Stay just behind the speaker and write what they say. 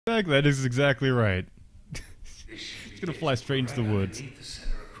That is exactly right. It's gonna fly straight into the woods. The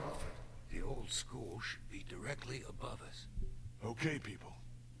center of Crawford. The old school should be directly above us. Okay, people.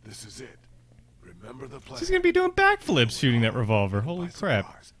 This is it. Remember the plan. She's gonna be doing backflips shooting that revolver. Holy crap.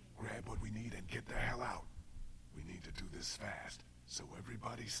 Grab what we need and get the hell out. We need to do this fast. So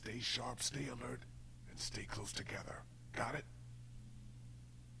everybody stay sharp, stay alert, and stay close together. Got it?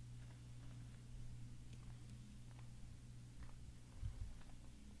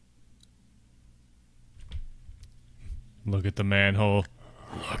 Look at the manhole.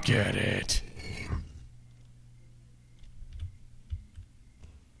 Look at it.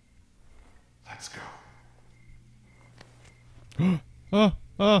 Let's go.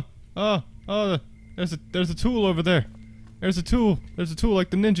 There's a tool over there. There's a tool like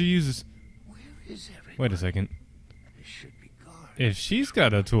the ninja uses. Where is everybody? Wait a second. They should be gone. If she's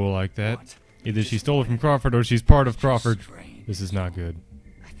got a tool like that, either she stole it from Crawford or she's part of Crawford. This is not good.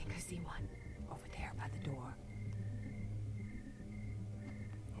 I think I see one over there by the door.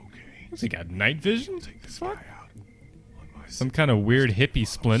 Okay. What's he got? Night vision? Take this What? guy out. On my Some kind of weird hippie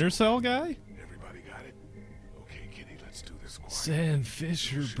Splinter Cell guy? Everybody got it? Okay, Kitty, let's do this quiet. Sam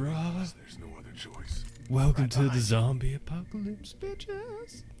Fisher, brah. There's no other choice. Welcome to the zombie apocalypse,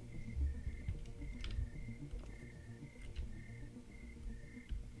 bitches.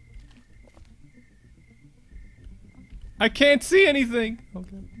 I can't see anything.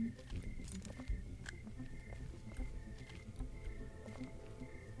 Okay.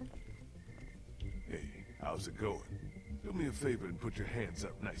 Hey, how's it going? Do me a favor and put your hands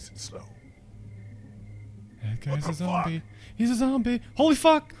up nice and slow. That guy's What a the zombie. fuck? He's a zombie. Holy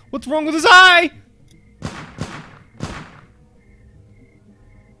fuck! What's wrong with his eye?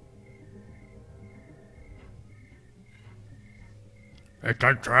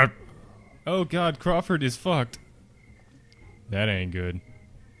 Oh god, Crawford is fucked. That ain't good.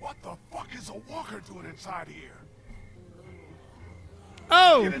 What the fuck is a walker doing inside here?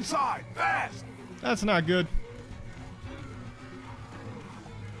 Oh! Get inside, fast! That's not good.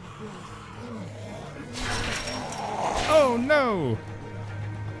 Oh no!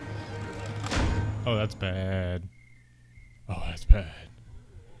 Oh, that's bad. Oh, that's bad.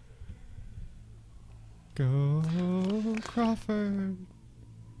 Go, Crawford.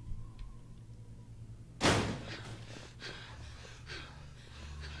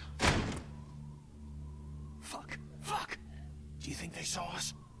 Fuck. Do you think they saw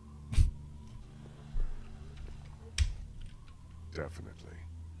us? Definitely.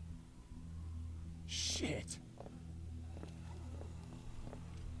 Shit.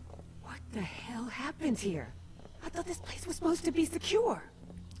 What the hell happened here? I thought this place was supposed to be secure.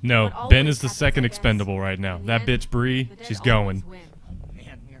 No, What Ben always is the happens, second I guess. expendable right now. In the That end, bitch Bree, the dead she's always going. win.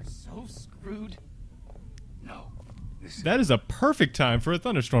 Man, we are so screwed. No. This That is a perfect time for a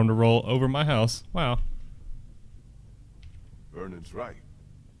thunderstorm to roll over my house. Wow. Vernon's right.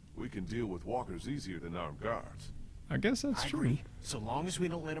 We can deal with walkers easier than armed guards. I guess that's I true. agree. So long as we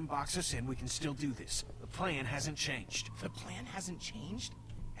don't let him box us in, we can still do this. The plan hasn't changed. The plan hasn't changed?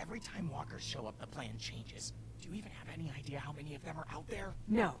 Every time walkers show up, the plan changes. Do you even have any idea how many of them are out there?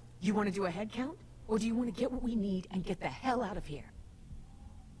 No. You want to do a head count? Or do you want to get what we need and get the hell out of here?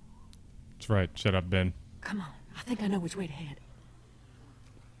 That's right. Shut up, Ben. Come on. I think I know which way to head.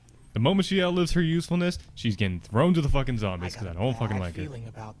 The moment she outlives her usefulness, she's getting thrown to the fucking zombies because I got a don't fucking bad like it. feeling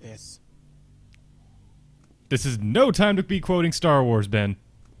about this. This is no time to be quoting Star Wars, Ben.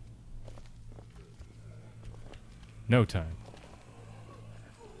 No time.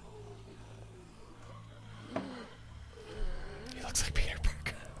 He looks like Peter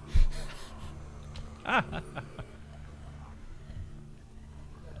Parker.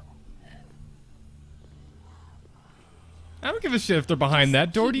 I don't give a shit if they're behind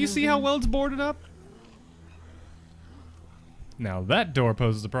that door. Do you see how well it's boarded up? Now that door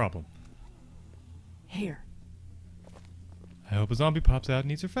poses a problem. Here. I hope a zombie pops out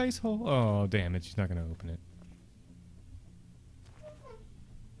and eats her face hole. Oh, damn it. She's not going to open it.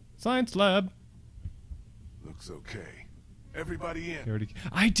 Science lab. Looks okay. Everybody in.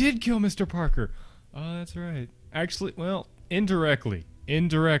 I did kill Mr. Parker. Oh, that's right. Actually, well, indirectly.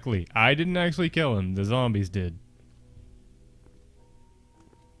 Indirectly. I didn't actually kill him. The zombies did.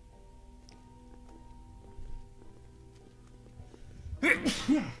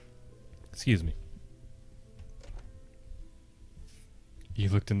 Excuse me. You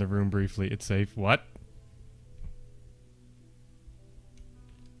looked in the room briefly. It's safe. What?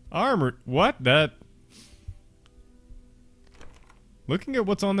 Armored. What? That. Looking at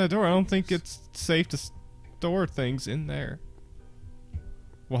what's on that door, I don't think it's safe to store things in there.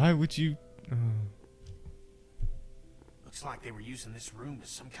 Why would you... Looks Looks like they were using this room as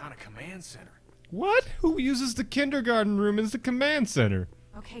some kind of command center. What? Who uses the kindergarten room as the command center?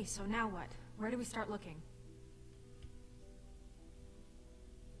 Okay, so now what? Where do we start looking?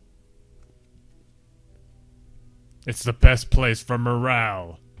 It's the best place for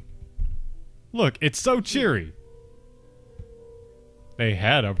morale. Look, it's so cheery. They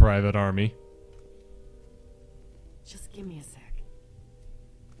had a private army. Just give me a sec.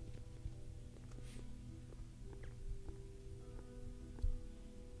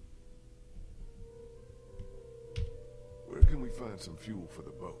 Where can we find some fuel for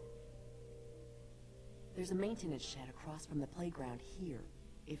the boat? There's a maintenance shed across from the playground here.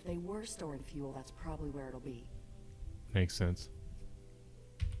 If they were storing fuel, that's probably where it'll be. Makes sense.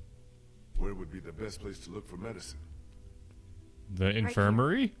 Where would be the best place to look for medicine? The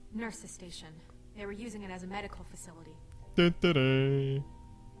infirmary? Nurse's station. They were using it as a medical facility. Da-da-da.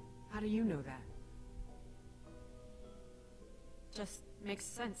 How do you know that? Just makes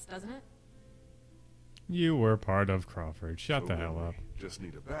sense, doesn't it? You were part of Crawford. Shut the hell up. Just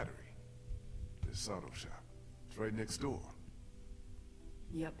need a battery. This auto shop. It's right next door.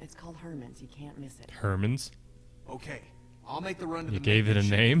 Yep, it's called Herman's. You can't miss it. Herman's? Okay, I'll make the run to You the gave it a maintenance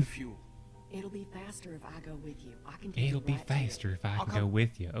shed name? with the fuel. It'll be faster if I go with you. I can take It'll you be right to it. faster if I I'll can come. go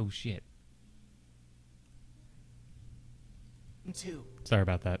with you. Oh shit. Two. Sorry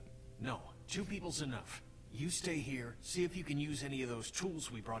about that. No, 2 people's enough. You stay here, see if you can use any of those tools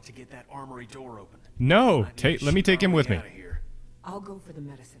we brought to get that armory door open. No! I need to Let me shoot take him our with way me. outta here. I'll go for the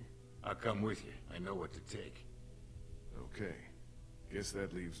medicine. I'll come with you. I know what to take. Okay. Guess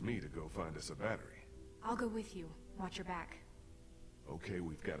that leaves me to go find us a battery. I'll go with you. Watch your back. Okay,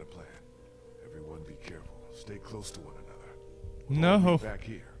 we've got a plan. Everyone be careful. Stay close to one another. No. All be back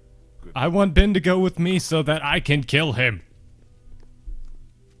here. Good. I want Ben to go with me so that I can kill him.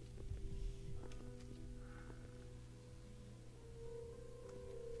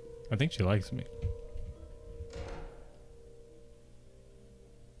 I think she likes me.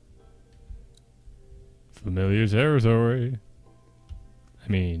 Familiar territory. I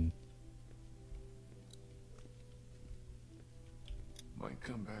mean, Might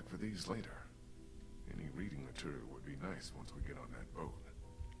come back for these later. Any reading material would be nice once we get on that boat.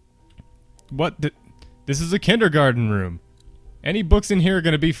 what? This is a kindergarten room. Any books in here are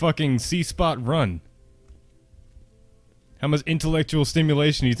gonna be fucking C-Spot Run. How much intellectual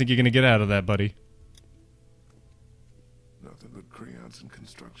stimulation do you think you're gonna get out of that, buddy? Nothing but crayons and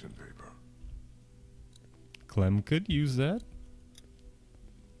construction paper. Clem could use that.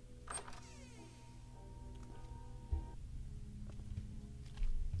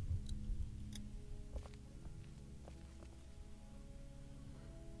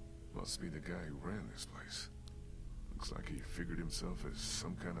 Must be the guy who ran this place. Looks like he figured himself as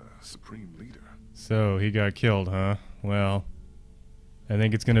some kind of supreme leader. So, he got killed, huh? Well, I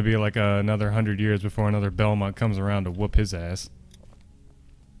think it's gonna be like another 100 years before another Belmont comes around to whoop his ass.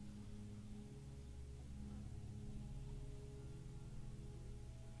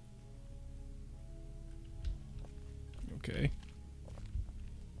 Okay.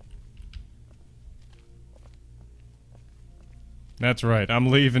 That's right, I'm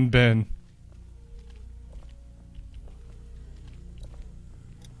leaving Ben.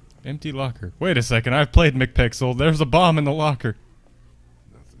 Empty locker. Wait a second, I've played McPixel. There's a bomb in the locker.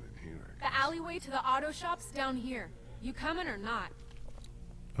 Nothing in here. The alleyway to the auto shop's down here. You coming or not?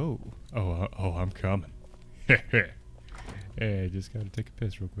 Oh, I'm coming. Hey, just gotta take a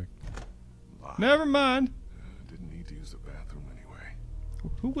piss real quick. Never mind. Didn't need to use the bathroom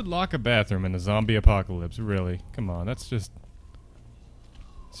anyway. Who would lock a bathroom in a zombie apocalypse? Really? Come on, it's just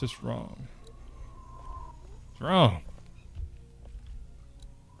wrong. It's wrong.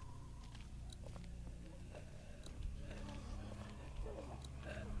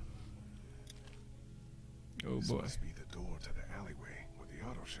 Oh This boy. must be the door to the alleyway where the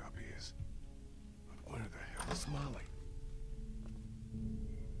auto shop is. But where the hell is Molly?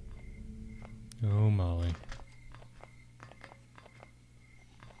 Oh, Molly.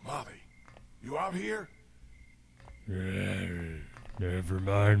 Molly, you out here? Never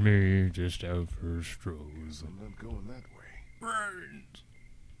mind me, just out for a stroll. I'm not going that way. Brains.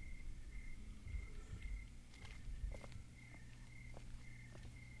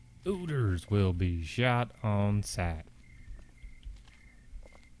 Ooters will be shot on sight.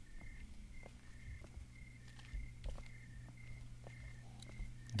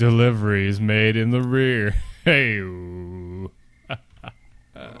 Deliveries made in the rear. Hey. Auto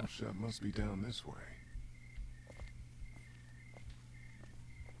shop must be down this way.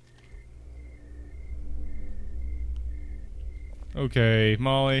 Okay,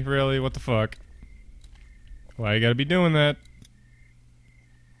 Molly, really? What the fuck? Why you gotta be doing that?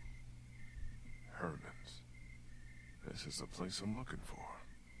 Herman's. This is the place I'm looking for.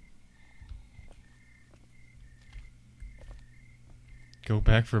 Go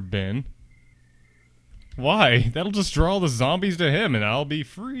back for Ben? Why? That'll just draw the zombies to him and I'll be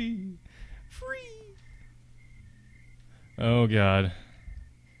free. Free. Oh god.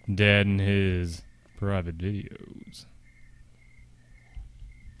 Dad and his private videos.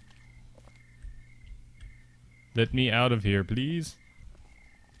 Let me out of here, please.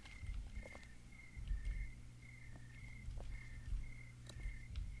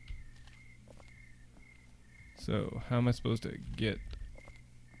 So, how am I supposed to get...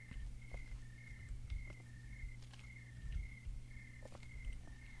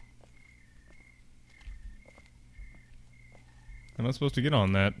 How am I supposed to get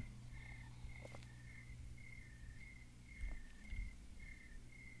on that?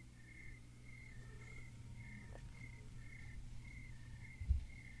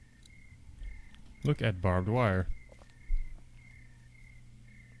 Look at barbed wire.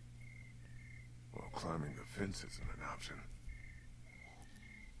 Well, climbing the fence isn't an option.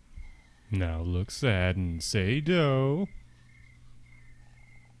 Now look sad and say doe.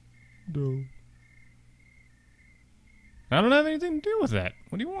 Doe. I don't have anything to do with that.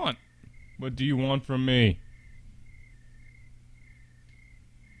 What do you want? What do you want from me?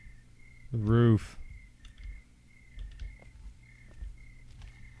 The roof.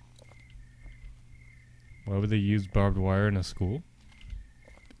 Why would they use barbed wire in a school?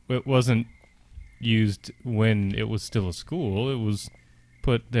 It wasn't used when it was still a school. It was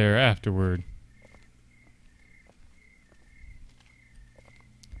put there afterward.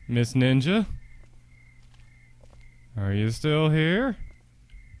 Miss Ninja? Are you still here?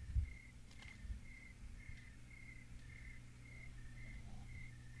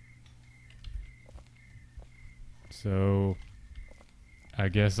 So, I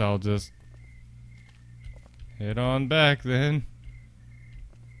guess I'll just head on back then.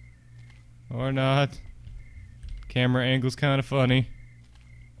 Or not. Camera angle's kind of funny.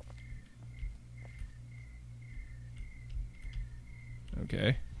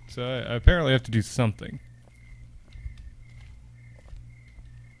 Okay, so I apparently have to do something.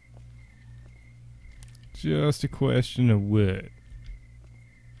 Just a question of what?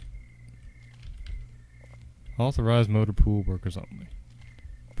 Authorized motor pool workers only.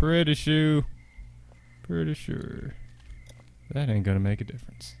 Pretty sure that ain't gonna make a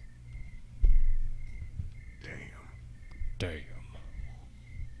difference. Damn.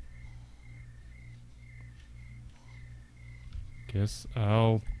 Guess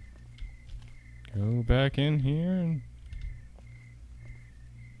I'll go back in here and...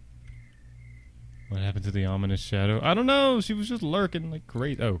 What happened to the ominous shadow? I don't know. She was just lurking like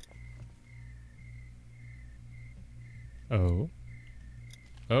crazy. Oh. Oh.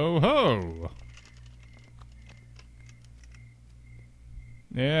 Oh ho!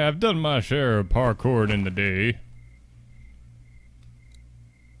 Yeah, I've done my share of parkour in the day.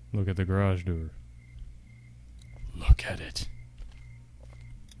 Look at the garage door. Look at it.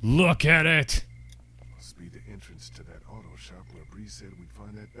 Look at it! Must be the entrance to that auto shop where Bree said we'd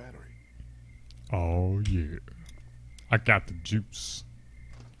find that battery. Oh yeah. I got the juice.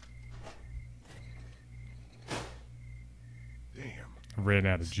 Damn. I ran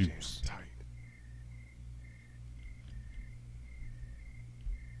out of It's juice. jammed tight.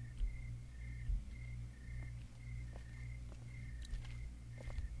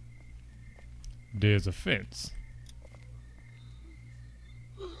 There's a fence.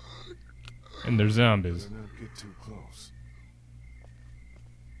 And there's zombies. Better not get too close.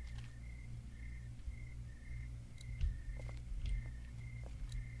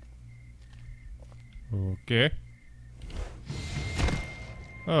 Okay.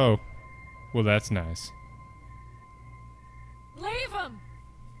 Oh. Well, that's nice. Leave him!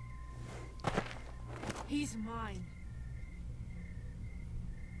 He's mine.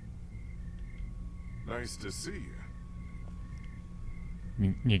 Nice to see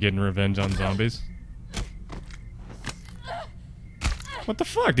you. You getting revenge on zombies? What the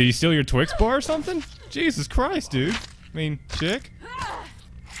fuck? Did he steal your Twix bar or something? Jesus Christ, dude. I mean, chick?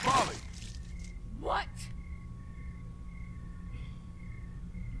 Molly! What?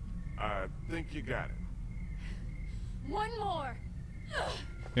 I think you got it. One more.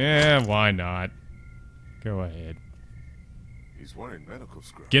 Yeah, why not? Go ahead. He's wearing medical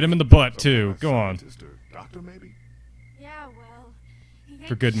scrubs. Get him in the butt, Some too. kind of Go on. scientist or doctor, maybe? Yeah, well. he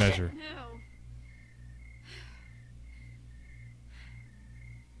For ain't good shit measure. now.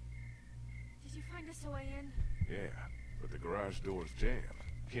 Did you find us a way in? Yeah, but the garage door's jammed.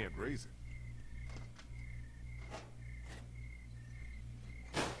 Can't raise it.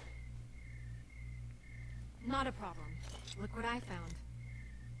 Not a problem. Look what I found.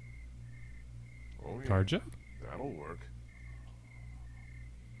 Oh, yeah. Card jug? That'll work.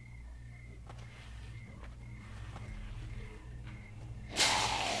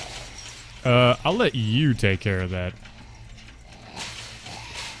 I'll let you take care of that.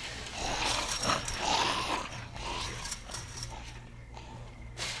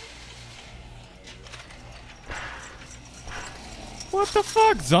 What the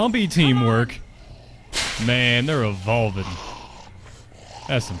fuck? Zombie teamwork. Man, they're evolving.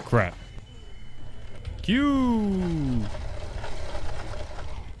 That's some crap. Q.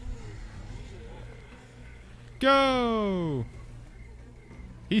 Go.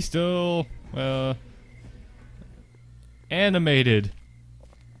 He's still, animated.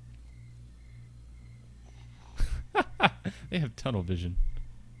 They have tunnel vision.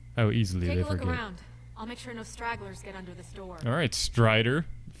 How easily Take they a look forget. around. I'll make sure no stragglers get under this door. All right, Strider,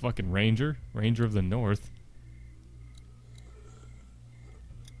 fucking Ranger of the North.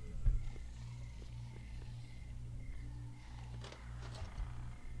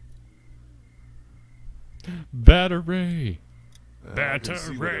 Battery. I can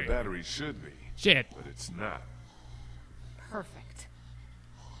see where the battery should be, Shit. but it's not. Perfect.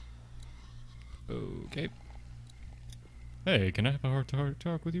 Okay. Hey, can I have a heart-to-heart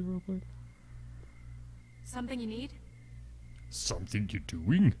talk with you real quick? Something you need? Something you're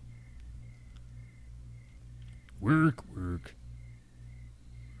doing? Work.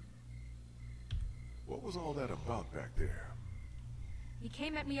 What was all that about back there? He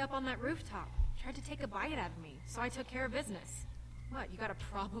came at me up on that rooftop. Tried to take a bite out of me, so I took care of business. What, you got a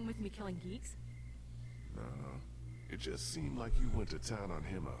problem with me killing geeks? No, it just seemed like you went to town on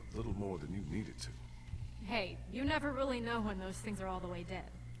him a little more than you needed to. Hey, you never really know when those things are all the way dead.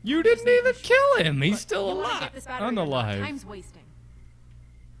 You didn't even kill him. He's Look, still you wanna alive. get this battery or not? Unalive. Time's wasting.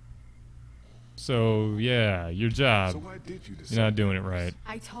 So, yeah, your job. So why did you decide? You're not doing it right.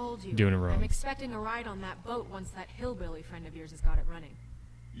 I told you. Doing it wrong. I'm expecting a ride on that boat once that hillbilly friend of yours has got it running.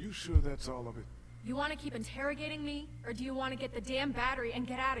 You sure that's all of it? You want to keep interrogating me, or do you want to get the damn battery and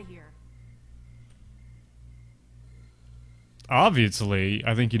get out of here? Obviously,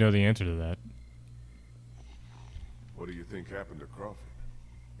 I think you know the answer to that. What do you think happened to Crawford?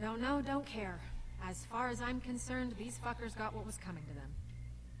 Don't know, don't care. As far as I'm concerned, these fuckers got what was coming to them.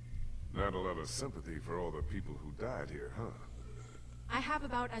 Not a lot of sympathy for all the people who died here, huh? I have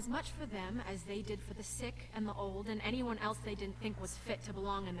about as much for them as they did for the sick and the old and anyone else they didn't think was fit to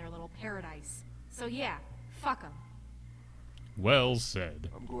belong in their little paradise. So yeah, fuck them. Well said.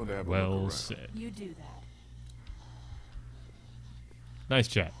 I'm going to have a Well look around. said. You do that. Nice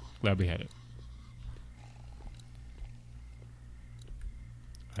chat. Glad we had it.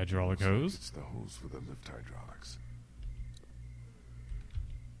 Hydraulic Looks like hose. It's the hose for the lift hydraulics.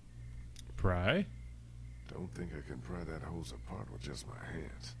 Pry. Don't think I can pry that hose apart with just my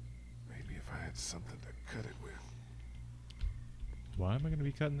hands. Maybe if I had something to cut it with. Why am I going to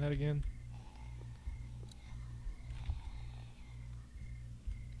be cutting that again?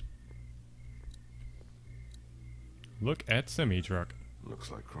 Look at semi-truck.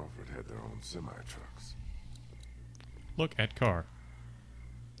 Looks like Crawford had their own semi-trucks. Look at car.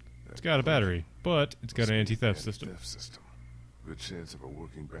 It's got a battery, but it's got an anti-theft system. Anti-theft system. Good chance of a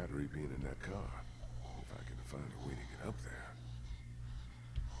working battery being in that car. If I can find a way to get up there.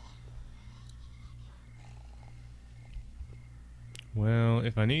 Well,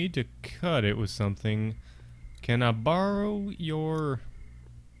 if I need to cut it with something, can I borrow your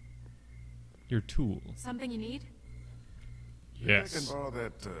tool? Something you need? I can Yes. borrow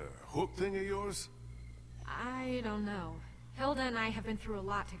that hook thing of yours? I don't know. Hilda and I have been through a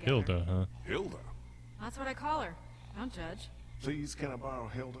lot together. Hilda, huh? Hilda. That's what I call her. Don't judge. Please, can I borrow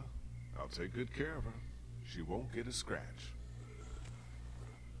Hilda? I'll take good care of her. She won't get a scratch.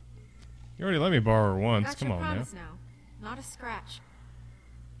 You already let me borrow her once. Got Come your on now. promise now. Not a scratch.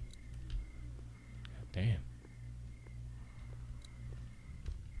 Damn.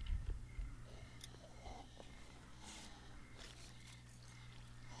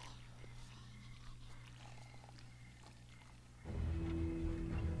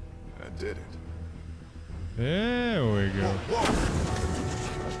 I did it. There we go.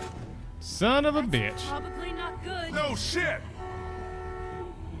 Son of a bitch. Probably not good. No shit!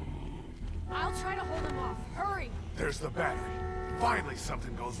 I'll try to hold him off. Hurry! There's the battery. Finally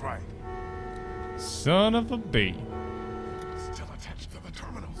something goes right. Son of a bee. Still attached to the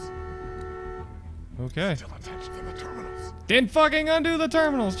terminals. Okay. Still attached to the terminals. Didn't fucking undo the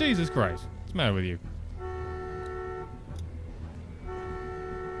terminals. Jesus Christ. What's the matter with you?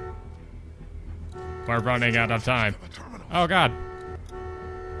 We're running out of time. To the terminals. Oh, God.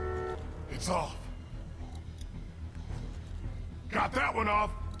 It's off. Got that one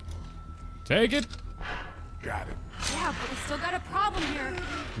off. Take it. Got it. Yeah, but we still got a problem here.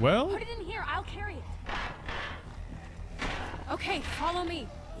 Well, Put it in here, I'll carry it. Okay, follow me.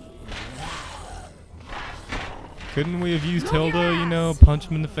 couldn't we have used Move your Hilda, you know, ass. punch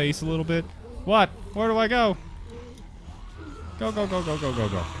him in the face a little bit? What? Where do I go? Go, go, go, go, go, go,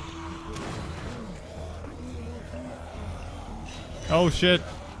 go. Oh, shit.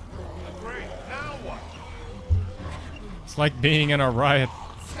 Great. Now what? It's like being in a riot.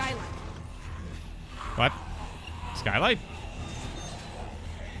 Skylight. What? Skylight?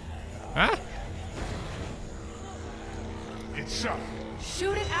 Huh? It's shut.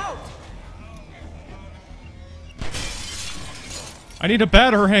 Shoot it out. I need a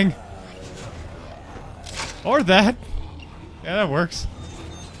batarang. Or that. Yeah, that works.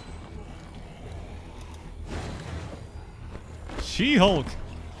 She-Hulk.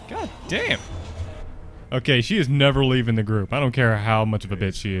 God damn. Okay, she is never leaving the group. I don't care how much of a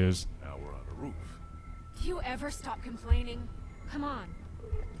bitch she is. Now we're on the roof. Do you ever stop complaining? Come on.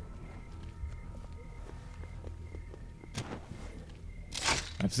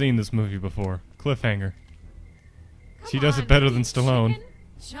 I've seen this movie before. Cliffhanger. She Come does on, it better than big Stallone. chicken.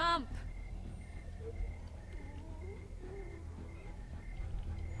 Jump.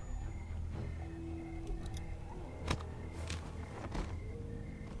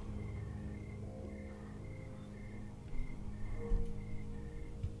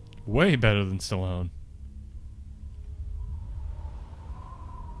 Way better than Stallone.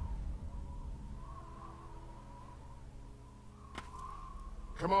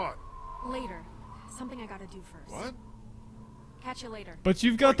 Come on. Later. Something I gotta do first. What? Catch you later. But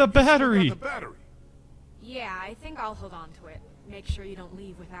you've got Wait, the you still got battery. the battery. Yeah, I think I'll hold on to it. Make sure you don't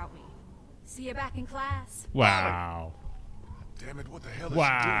leave without me. See you back in class. Wow. Damn it! What the hell is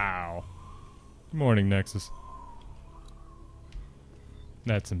Wow. Good morning, Nexus.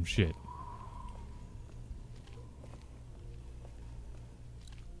 That's some shit.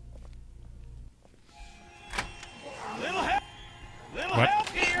 What?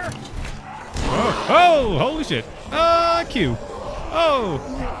 Oh, oh, holy shit. Q. Oh.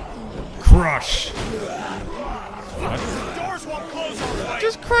 Crush. What? Doors won't close all the way.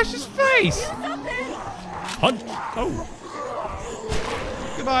 Just crush his face. Punch. Oh.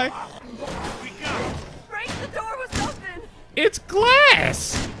 Goodbye. We got it. Frank, the door was open! It's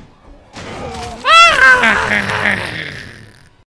glass. Ah!